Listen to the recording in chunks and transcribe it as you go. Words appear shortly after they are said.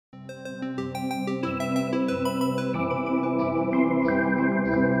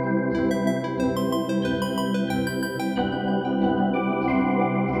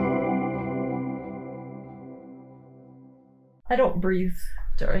I don't breathe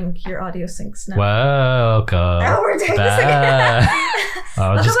during your audio syncs now. Welcome. Oh, we're doing this again.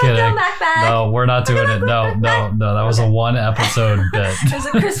 Oh, just kidding. No, we're not doing it. No. That was a one episode bit. It was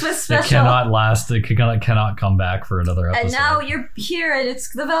a Christmas special. It cannot last. It cannot come back for another episode. And now you're here, and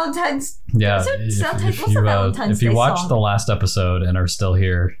it's the Valentine's. Yeah. If you watched the last episode and are still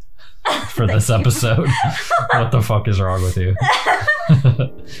here for this episode, what the fuck is wrong with you?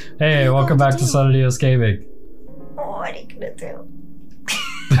 Hey, welcome back to Sunday Gaming. What are you gonna do?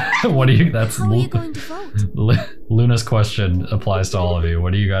 What are you? That's How are you going to vote? Luna's question applies to all of you.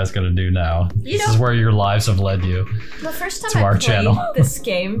 What are you guys gonna do now? This is where your lives have led you. The first time to I our played channel. this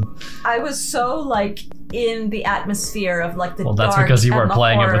game, I was so like in the atmosphere of like the Well, dark that's because you and weren't the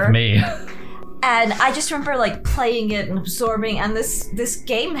playing horror. it with me. And I just remember like playing it and absorbing, and this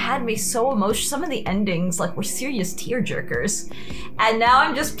game had me so emotional. Some of the endings like were serious tear jerkers. And now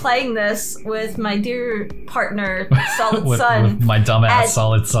I'm just playing this with my dear partner, Solid Sun. With my dumbass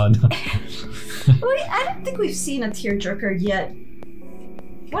Solid Sun. I don't think we've seen a tearjerker yet.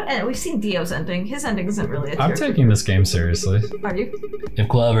 We've seen Dio's ending. His ending isn't really a tearjerker. I'm taking this game seriously. Are you? If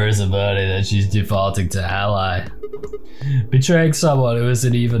Clever is a buddy, then she's defaulting to ally. Betraying someone who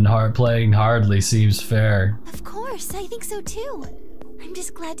isn't even playing hardly seems fair. Of course, I think so too. I'm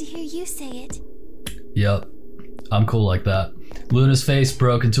just glad to hear you say it. Yep, I'm cool like that. Luna's face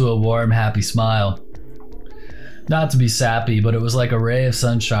broke into a warm, happy smile. Not to be sappy, but it was like a ray of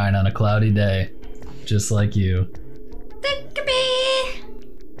sunshine on a cloudy day. Just like you.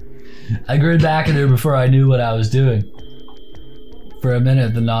 I grinned back at her before I knew what I was doing. For a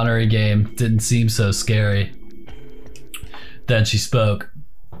minute, the nonary game didn't seem so scary. Then she spoke.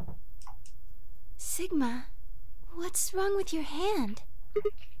 Sigma, what's wrong with your hand?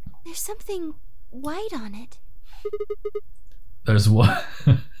 There's something white on it. There's what?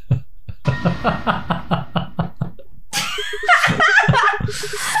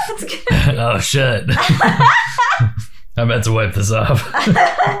 Oh shit. I meant to wipe this off.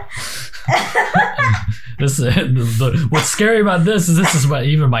 What's scary about this is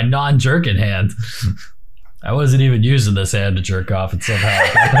even my non-jerking hand. I wasn't even using this hand to jerk off, and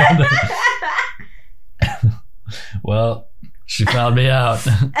somehow. Well, she found me out.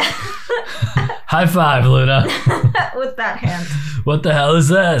 High five, Luna. With that hand. What the hell is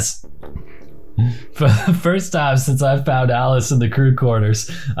this? For the first time since I found Alice in the crew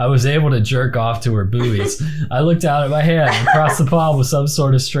quarters, I was able to jerk off to her boobies. I looked down at my hand. Across the palm was some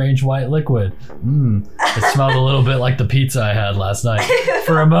sort of strange white liquid. It smelled a little bit like the pizza I had last night.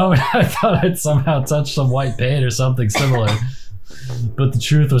 For a moment, I thought I'd somehow touched some white paint or something similar. But the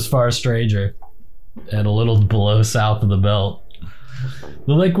truth was far stranger, and a little below south of the belt.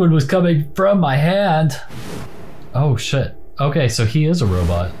 The liquid was coming from my hand. Oh shit. Okay, so he is a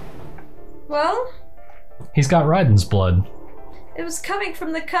robot. Well, he's got Raiden's blood. It was coming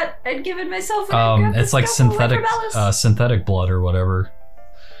from the cut I'd given myself. It's like synthetic blood or whatever.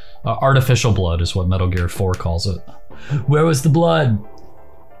 Artificial blood is what Metal Gear 4 calls it. Where was the blood?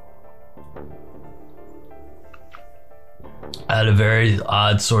 I had a very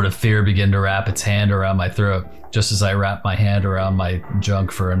odd sort of fear begin to wrap its hand around my throat, just as I wrapped my hand around my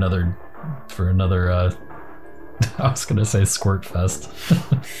junk for another I was gonna say squirt fest.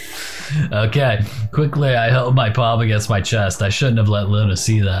 Okay, quickly I held my palm against my chest. I shouldn't have let Luna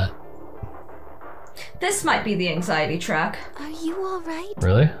see that. This might be the anxiety track. Are you alright?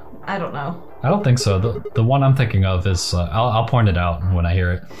 Really? I don't know. I don't think so. The one I'm thinking of is, I'll point it out when I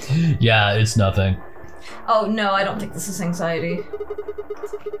hear it. Yeah, it's nothing. Oh no, I don't think this is anxiety.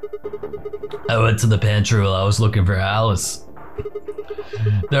 I went to the pantry while I was looking for Alice.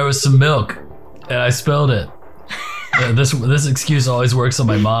 There was some milk, and I spilled it. This excuse always works on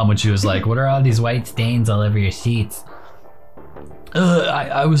my mom when she was like, "What are all these white stains all over your sheets?"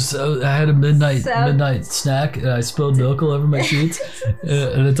 I had a midnight snack and I spilled milk all over my sheets,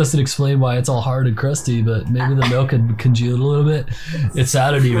 and it doesn't explain why it's all hard and crusty, but maybe the milk had congealed a little bit. It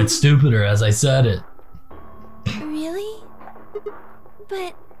sounded even stupider as I said it. Really?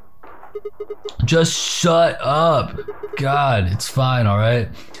 But just shut up. God, it's fine, all right?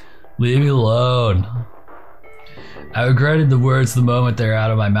 Leave me alone. I regretted the words the moment they were out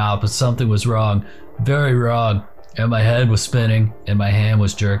of my mouth, but something was wrong, very wrong, and my head was spinning and my hand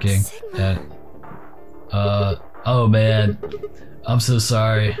was jerking. Sigma. And oh man, I'm so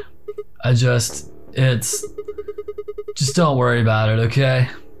sorry. Just don't worry about it, okay?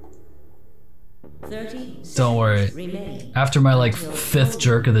 Don't worry. After my like 5th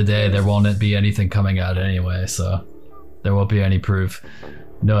jerk of the day, there won't be anything coming out anyway, so there won't be any proof.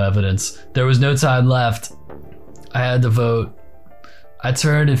 No evidence. There was no time left. I had to vote. I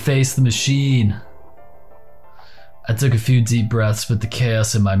turned and faced the machine. I took a few deep breaths, but the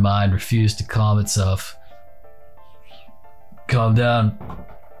chaos in my mind refused to calm itself. Calm down.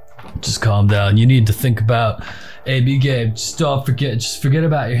 Just calm down. You need to think about AB game. Just don't forget. Just forget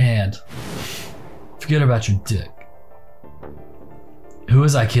about your hand. Forget about your dick. Who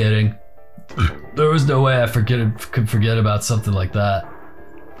was I kidding? There was no way I could forget about something like that.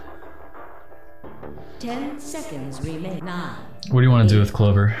 10 seconds remain. 9. What do you want to do with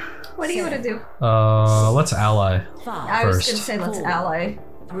Clover? What do you want to do? Let's ally. 5. I was First. gonna say let's 4, ally.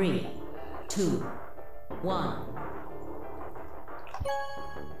 3, 2, 1.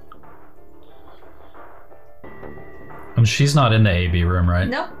 And she's not in the AB room, right?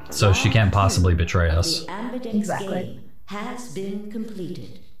 Nope. So she can't possibly betray us. The Ambidex Exactly. game has been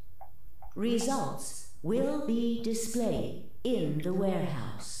completed. Results will be displayed in the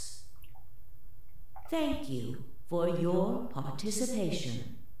warehouse. Thank you for your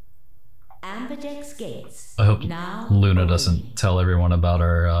participation. Ambidex gates. I hope now Luna open. doesn't tell everyone about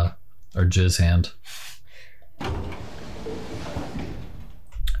our jizz hand.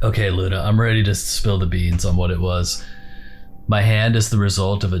 Okay, Luna, I'm ready to spill the beans on what it was. My hand is the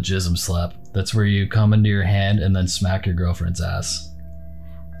result of a jism slap. That's where you come into your hand and then smack your girlfriend's ass.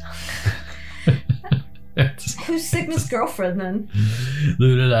 Who's Sigma's girlfriend then?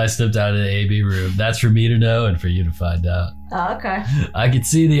 Luna and I stepped out of the AB room. That's for me to know and for you to find out. Oh, okay. I could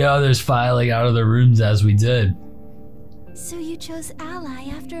see the others filing out of their rooms as we did. So you chose ally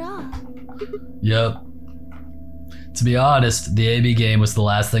after all. Yep. To be honest, the AB game was the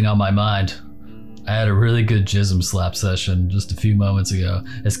last thing on my mind. I had a really good jism slap session just a few moments ago.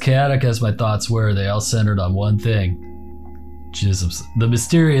 As chaotic as my thoughts were, they all centered on one thing. Jism. The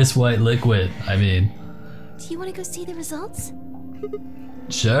mysterious white liquid, I mean. Do you want to go see the results?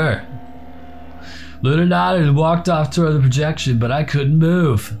 Sure. Luna nodded and walked off toward the projection, but I couldn't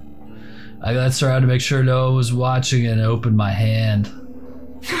move. I glanced around to make sure no one was watching and opened my hand.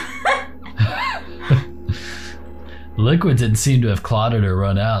 Liquid didn't seem to have clotted or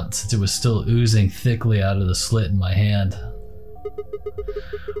run out, since it was still oozing thickly out of the slit in my hand.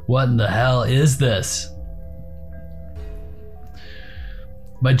 What in the hell is this?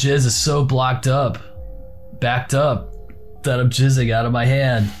 My jizz is so backed up, that I'm jizzing out of my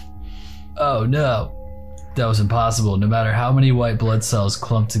hand. Oh no. That was impossible. No matter how many white blood cells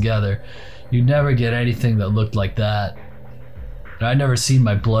clumped together, you'd never get anything that looked like that. And I'd never seen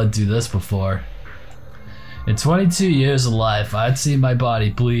my blood do this before. In 22 years of life, I'd seen my body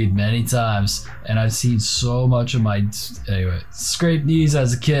bleed many times, and I'd seen so much of my, scraped knees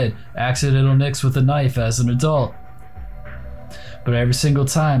as a kid, accidental nicks with a knife as an adult. But every single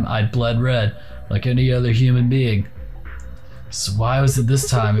time, I'd bled red, like any other human being. So why was it this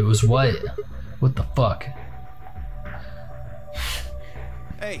time it was white? What the fuck?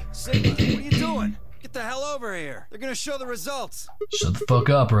 Hey, Sigma, what are you doing? Get the hell over here. They're gonna show the results. Shut the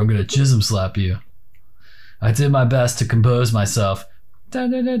fuck up or I'm gonna jism slap you. I did my best to compose myself.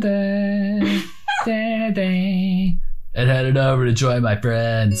 And headed over to join my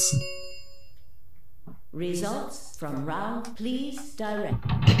friends. Results from round, please direct.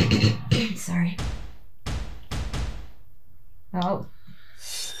 Sorry. Oh.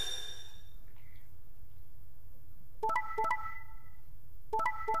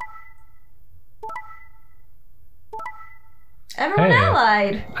 Everyone Hey.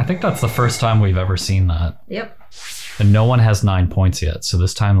 allied. I think that's the first time we've ever seen that. Yep. And no one has 9 points yet, so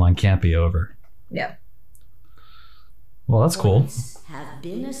this timeline can't be over. Yep. Well, that's cool. Points have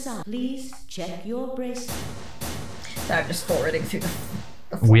been assigned. Please check your bracelet. So I'm just forwarding through the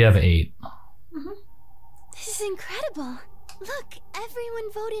We have 8. This is incredible. Look,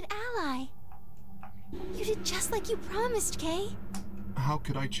 everyone voted ally. You did just like you promised, Kay. How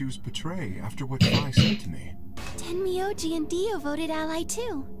could I choose betray after what Kai said to me? Tenmyoji and Dio voted ally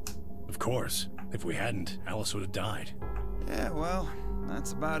too. Of course. If we hadn't, Alice would have died. Yeah, well,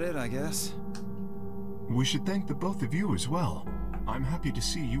 that's about it, I guess. We should thank the both of you as well. I'm happy to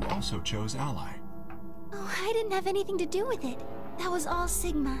see you also chose ally. Oh, I didn't have anything to do with it. That was all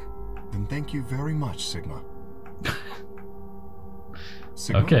Sigma. Then thank you very much, Sigma.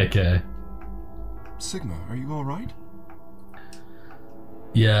 Sigma? Okay, Kay. Sigma, are you alright?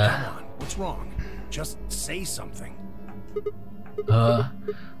 Yeah. Come on, what's wrong? Just say something.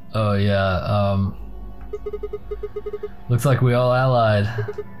 Oh yeah, looks like we all allied.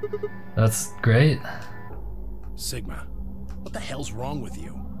 That's great. Sigma, what the hell's wrong with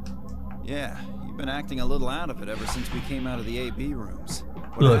you? Yeah, you've been acting a little out of it ever since we came out of the AB rooms.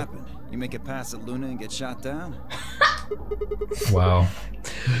 What Look. happened? You make it past at Luna and get shot down? Wow.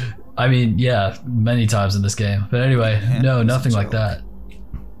 I mean, yeah, many times in this game. But anyway, Yeah, no, it's a nothing like joke. that.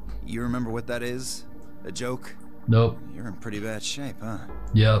 You remember what that is? A joke? Nope. You're in pretty bad shape, huh?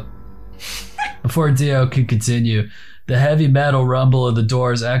 Yep. Before Dio could continue, the heavy metal rumble of the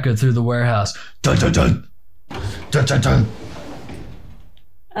doors echoed through the warehouse. Dun dun dun! Dun dun dun!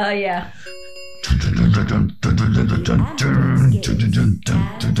 Yeah.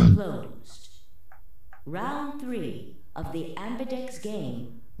 Closed. Round 3 of the Ambidex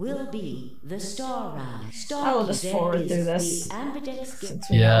game will be the Star Round. I will just forward through this. The Ambidex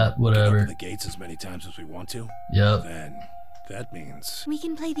game. Yeah, whatever. Open the gates as many times as we want to. Yep. Then that means We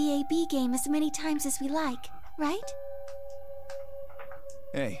can play the AB game as many times as we like, right?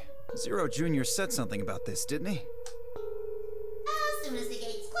 Hey, Zero Jr. said something about this, didn't he? As soon as the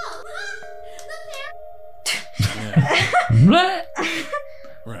gates close,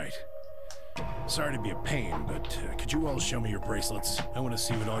 right. Sorry to be a pain, but could you all show me your bracelets? I want to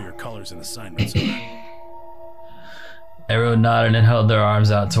see what all your colors and assignments are. Everyone nodded and held their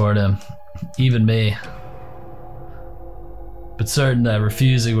arms out toward him. Even me. But certain that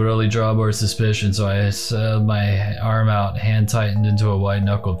refusing would only draw more suspicion, so I held my arm out, hand tightened into a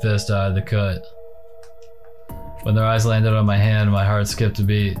white-knuckled fist out of the cut. When their eyes landed on my hand, my heart skipped a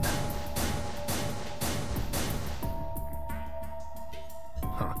beat.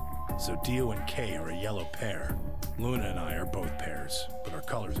 So Dio and Kay are a yellow pair. Luna and I are both pairs, but our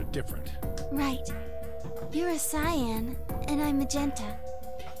colors are different. Right. You're a cyan, and I'm magenta.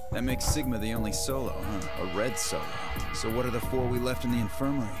 That makes Sigma the only solo, huh? A red solo. So what are the 4 we left in the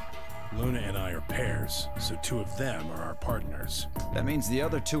infirmary? Luna and I are pairs, so 2 of them are our partners. That means the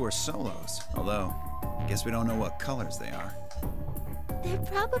other 2 are solos. Although, I guess we don't know what colors they are. They're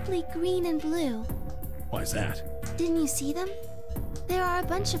probably green and blue. Why's that? Didn't you see them? There are a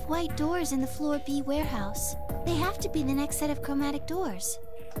bunch of white doors in the Floor B warehouse. They have to be the next set of chromatic doors.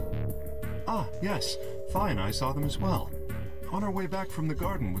 Ah, yes. Fine, I saw them as well. On our way back from the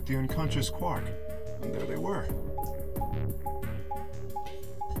garden with the unconscious Quark. And there they were.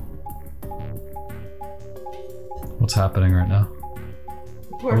 What's happening right now?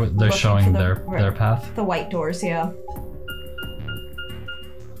 We're They're looking showing for their path? The white doors, yeah.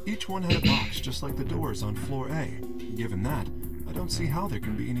 Each one had a box just like the doors on floor A. Given that, I don't see how there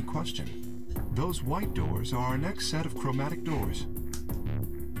can be any question. Those white doors are our next set of chromatic doors.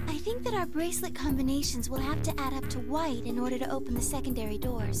 I think that our bracelet combinations will have to add up to white in order to open the secondary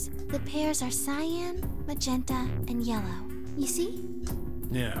doors. The pairs are cyan, magenta, and yellow. You see?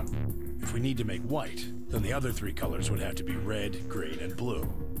 Yeah. If we need to make white, then the other 3 colors would have to be red, green, and blue.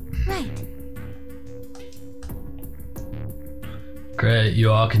 Right. Great,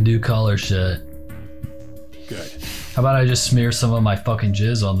 you all can do color shit. Good. How about I just smear some of my fucking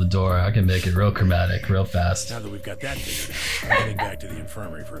jizz on the door? I can make it real chromatic, real fast. Now that we've got that figured out, I'm heading back to the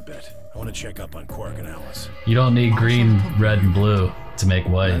infirmary for a bit. I want to check up on Quark and Alice. You don't need green, red, and blue to make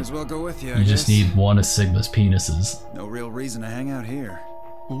Might white. as well go with you, I You just guess. need one of Sigma's penises. No real reason to hang out here.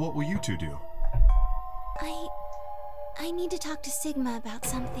 Well, what will you 2 do? I need to talk to Sigma about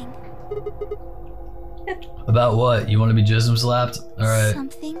something. About what? You want to be jism slapped? Alright.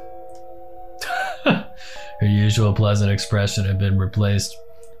 Something? Her usual pleasant expression had been replaced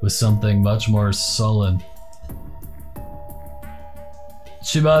with something much more sullen.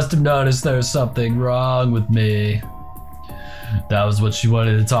 She must have noticed there was something wrong with me. That was what she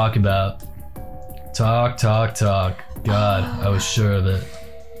wanted to talk about. Talk, talk, talk. God, I was sure of it.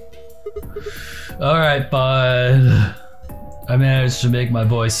 Alright, bud. I managed to make my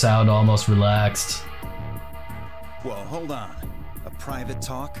voice sound almost relaxed. Whoa, hold on. A private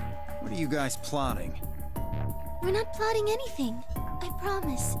talk? What are you guys plotting? We're not plotting anything. I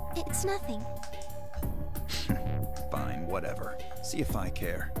promise. It's nothing. Fine, whatever. See if I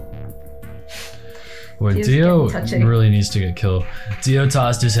care. Where He's Dio getting touchy. really needs to get killed. Dio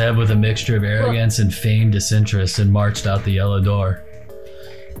tossed his head with a mixture of arrogance and feigned disinterest and marched out the yellow door.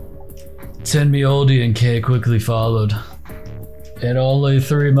 Tenmioldi and Kay quickly followed. In only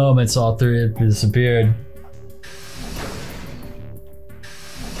 3 moments, all 3 had disappeared.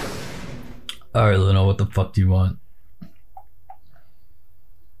 Alright, Luna, what the fuck do you want?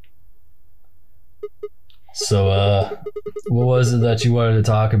 So, what was it that you wanted to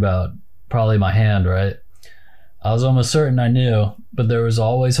talk about? Probably my hand, right? I was almost certain I knew, but there was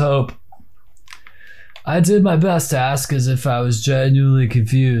always hope. I did my best to ask as if I was genuinely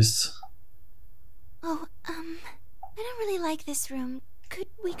confused. Oh, I don't really like this room. Could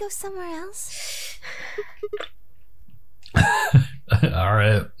we go somewhere else?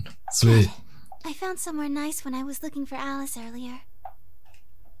 Alright, sweet. I found somewhere nice when I was looking for Alice earlier.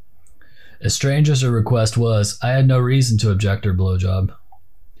 As strange as her request was, I had no reason to object her blowjob.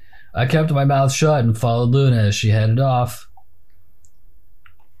 I kept my mouth shut and followed Luna as she headed off.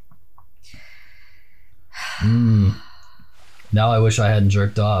 Now I wish I hadn't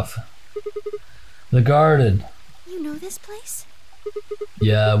jerked off. The garden. You know this place?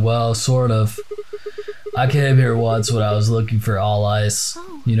 Yeah, well, sort of. I came here once when I was looking for All Ice.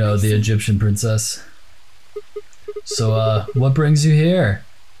 Oh, You know, I the see. Egyptian princess. So, what brings you here?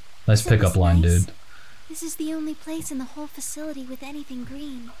 Nice So pickup it's line, nice. dude. This is the only place in the whole facility with anything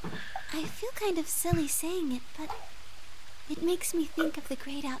green. I feel kind of silly saying it, but it makes me think of the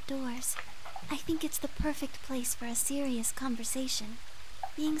great outdoors. I think it's the perfect place for a serious conversation.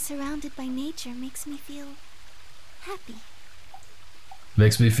 Being surrounded by nature makes me feel happy.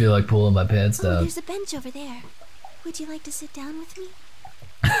 Makes me feel like pulling my pants Oh, down. there's a bench over there. Would you like to sit down with me?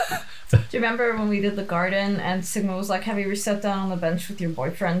 Do you remember when we did the garden and Sigma was like, have you ever sat down on the bench with your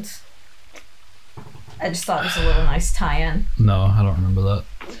boyfriend? I just thought it was a little nice tie-in. No, I don't remember that.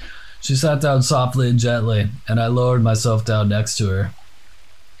 She sat down softly and gently, and I lowered myself down next to her.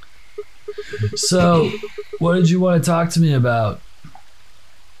 So, what did you want to talk to me about?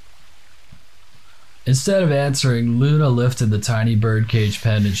 Instead of answering, Luna lifted the tiny birdcage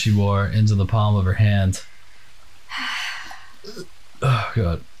pendant she wore into the palm of her hand. Oh,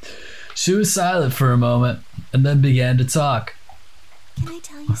 God. She was silent for a moment, and then began to talk. Can I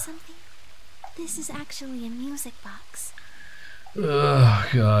tell you something? This is actually a music box. Oh,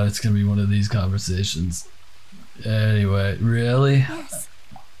 God, it's gonna be one of these conversations. Anyway, really? Yes.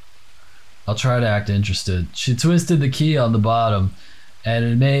 I'll try to act interested. She twisted the key on the bottom, and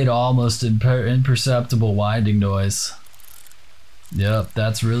it made almost imperceptible winding noise. Yep,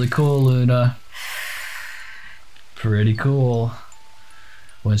 that's really cool, Luna. Pretty cool.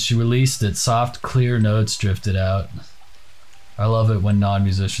 When she released it, soft, clear notes drifted out. I love it when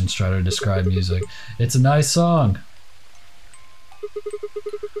non-musicians try to describe music. It's a nice song.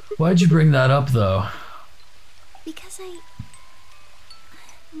 Why'd you bring that up, though? Because I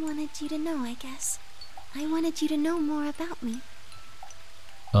wanted you to know, I guess. I wanted you to know more about me.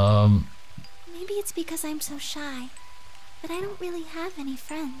 Maybe it's because I'm so shy, but I don't really have any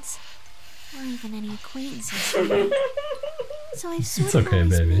friends. Or even any acquaintances, really. So I've sort It's of okay,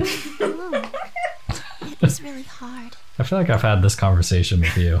 always baby. been alone. It was really hard. I feel like I've had this conversation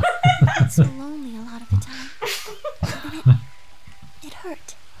with you. I felt so lonely a lot of the time. And it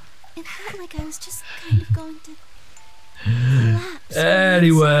hurt. It felt like I was just kind of going to collapse.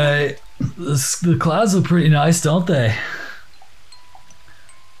 Anyway, the clouds look pretty nice, don't they?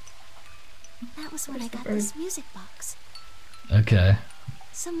 That was when I got this music box. Okay.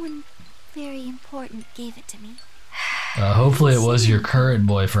 Someone very important gave it to me. Hopefully it was your current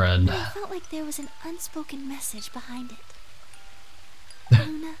boyfriend. But I felt like there was an unspoken message behind it.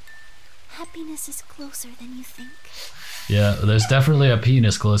 Luna, happiness is closer than you think. Yeah, there's definitely a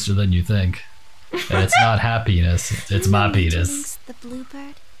penis closer than you think. And it's not happiness, it's my penis. The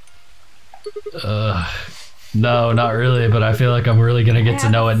bluebird. No, not really, but I feel like I'm really gonna get to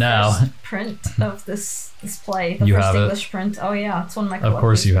know it now. First print of this play. The You first have it? English print. Oh yeah, it's one of my Of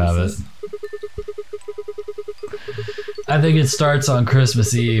course you have it. pieces. I think it starts on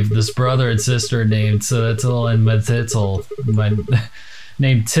Christmas Eve. This brother and sister named Tittle and Matittle,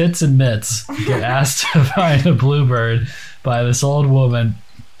 named Tits and Mitts, get asked to find a bluebird by this old woman,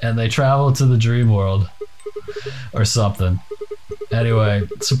 and they travel to the dream world. Or something. Anyway,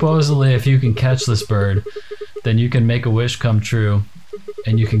 supposedly if you can catch this bird, then you can make a wish come true,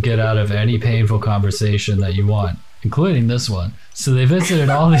 and you can get out of any painful conversation that you want, including this one. So they visited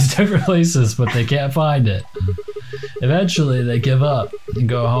all these different places, but they can't find it. Eventually, they give up and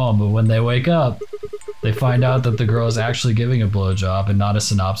go home, but when they wake up, they find out that the girl is actually giving a blowjob and not a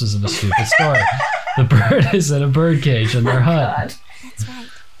synopsis of a stupid story. The bird is in a birdcage in their hut. God. That's right.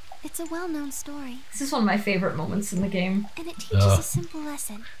 It's a well-known story, This is one of my favorite moments in the game. and it teaches a simple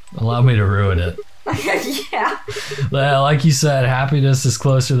lesson. Allow me to ruin it. Yeah. Well, like you said, happiness is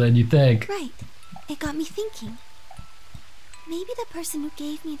closer than you think. Right. It got me thinking. Maybe the person who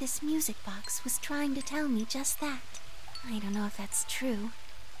gave me this music box was trying to tell me just that. I don't know if that's true.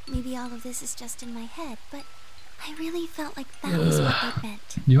 Maybe all of this is just in my head, but I really felt like that was what they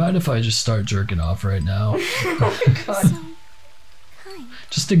meant. You mind if I just start jerking off right now? God. So kind.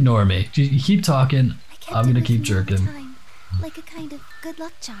 Just ignore me. You keep talking. I kept I'm it gonna with keep me all the jerking. time, like a kind of good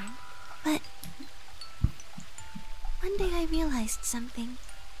luck charm. But one day I realized something.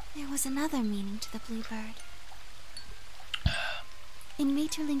 There was another meaning to the bluebird. In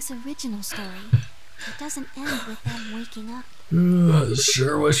Maeterlinck's original story, it doesn't end with them waking up.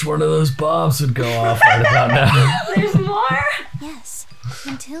 Sure wish one of those bombs would go off right about now. There's more? Yes,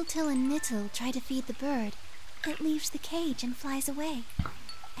 until Till and Mittel try to feed the bird, it leaves the cage and flies away.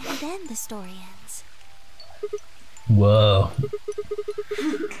 And then the story ends. Whoa.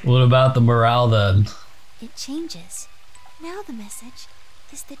 What about the morale then? it changes. Now the message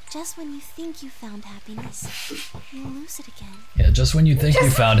is that just when you think you found happiness, you'll lose it again. Yeah, just when you think you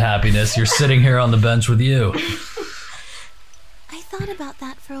found happiness, you're sitting here on the bench with you. I thought about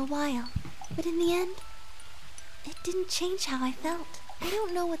that for a while, but in the end, it didn't change how I felt. I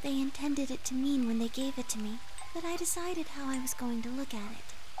don't know what they intended it to mean when they gave it to me, but I decided how I was going to look at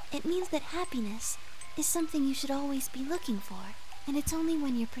it. It means that happiness is something you should always be looking for, and it's only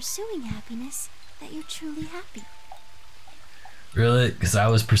when you're pursuing happiness that you're truly happy. Really? Because I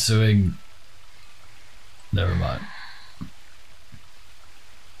was pursuing... Never mind.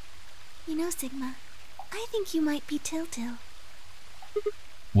 You know, Sigma, I think you might be Til-Til.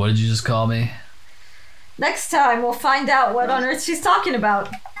 What did you just call me? Next time we'll find out what on earth she's talking about.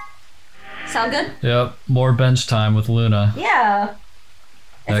 Sound good? Yep, more bench time with Luna. Yeah.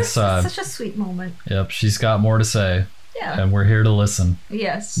 Next time. It's such a sweet moment. Yep, she's got more to say. Yeah. And we're here to listen.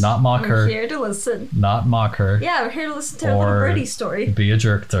 Yes. Not mock her. We're here to listen. Not mock her. Yeah, we're here to listen to a little birdie story. Be a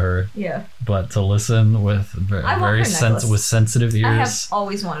jerk to her. Yeah. But to listen with very sensitive ears. I have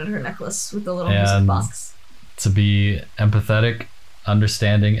always wanted her necklace with the little music box. To be empathetic,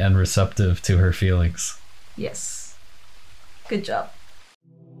 understanding, and receptive to her feelings. Yes. Good job.